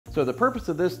So the purpose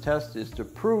of this test is to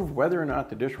prove whether or not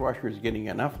the dishwasher is getting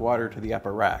enough water to the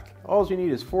upper rack. All you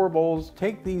need is 4 bowls.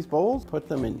 Take these bowls, put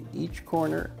them in each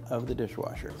corner of the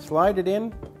dishwasher. Slide it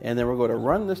in, and then we're going to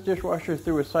run this dishwasher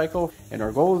through a cycle, and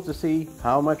our goal is to see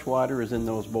how much water is in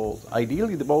those bowls.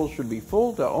 Ideally, the bowls should be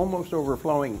full to almost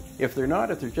overflowing. If they're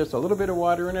not, if there's just a little bit of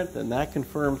water in it, then that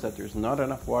confirms that there's not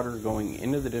enough water going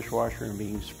into the dishwasher and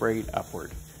being sprayed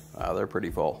upward. Wow, they're pretty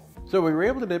full. So we were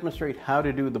able to demonstrate how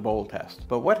to do the bowl test.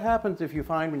 But what happens if you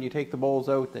find when you take the bowls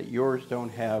out that yours don't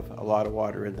have a lot of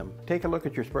water in them? Take a look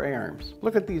at your spray arms.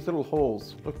 Look at these little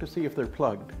holes. Look to see if they're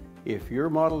plugged. If your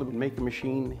model of maker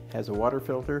machine has a water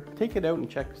filter, take it out and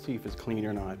check to see if it's clean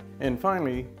or not. And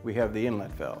finally, we have the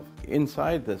inlet valve.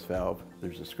 Inside this valve,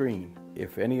 there's a screen.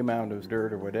 If any amount of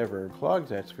dirt or whatever clogs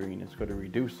that screen, it's going to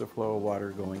reduce the flow of water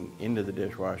going into the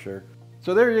dishwasher.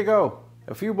 So there you go.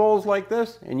 A few bowls like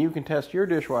this, and you can test your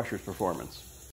dishwasher's performance.